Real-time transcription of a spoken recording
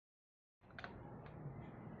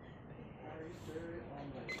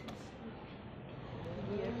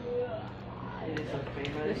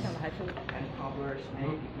and cover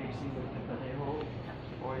snake mixing with the potato,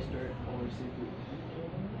 oyster, or seafood.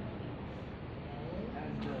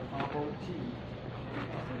 And the bubble tea.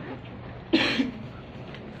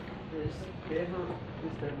 This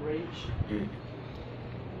beverage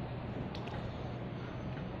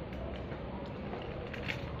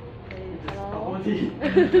bubble tea.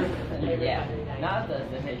 Yeah, not the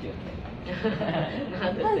sensation.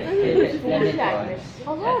 它的珍珠是浮起来的，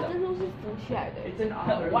好多的珍珠是浮起来的。It's an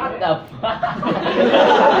other. What the fuck?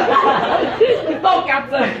 Don't get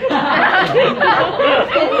it.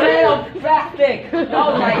 It's made of plastic. Oh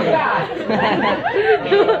my god.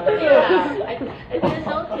 Yeah, I didn't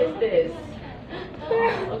notice this.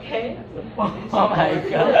 Okay. Oh my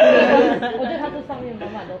god. 我觉得它这上面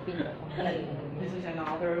满满都冰的。This is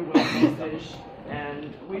another well-known fish,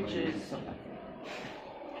 and which is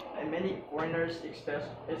and many foreigners,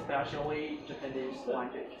 especially Japanese,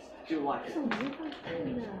 like it. Do like it.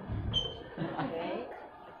 Okay.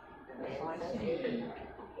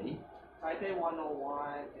 Taipei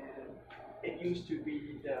 101, and it used to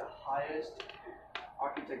be the highest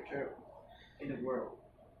architecture in the world.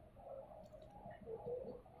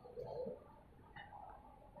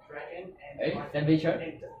 Dragon and Hey, temperature?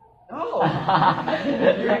 No!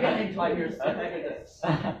 Dragon and tigers Pegasus.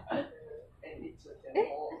 And it's a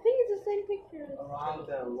temple I think it's the same picture. around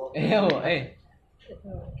the local. Hey.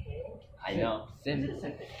 I know. Same. 这是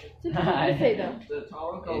谁的？ The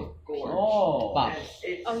Taronga Gorge. Oh. And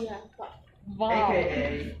it's Oh yeah.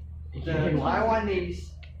 AKA the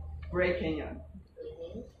Taiwanese Great Canyon.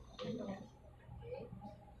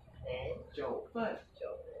 But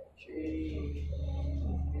it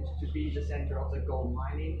used to be the center of the gold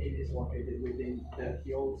mining. It is located within the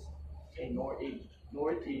hills in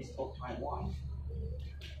northeast of Taiwan.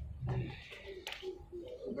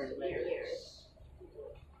 Over years.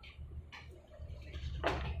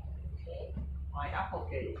 Pineapple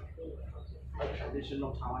cake, a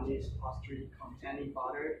traditional Taiwanese pastry containing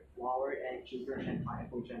butter, flour, egg, sugar, and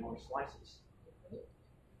pineapple jam or slices.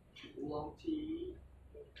 Oolong tea.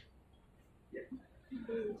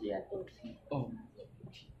 Yeah. Oh.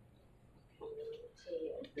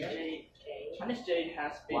 Chinese jade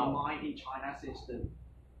has been mined in China since the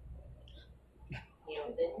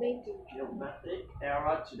Neolithic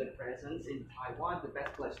era to the present. In Taiwan, the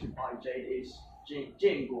best place to buy jade is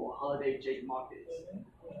Jianguo holiday jade markets.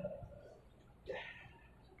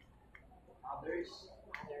 Others.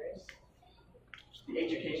 The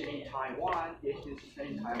education in Taiwan, the education system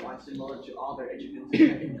in Taiwan, similar to other education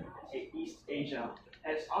systems in East Asia,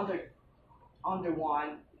 has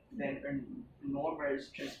undergone an enormous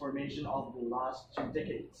transformation over the last 2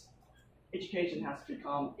 decades. Education has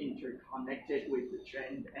become interconnected with the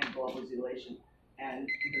trend and globalization and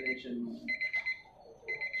international.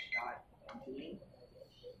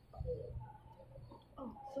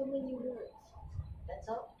 Oh, so many words. That's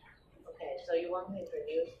all? Okay, so you want to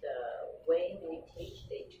introduce the way we teach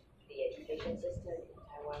the education system in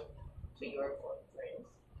Taiwan to your friends?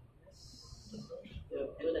 Do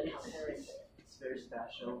the comparison. It's very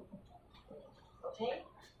special. Okay?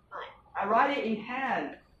 Fine. I write it in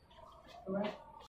hand. Right.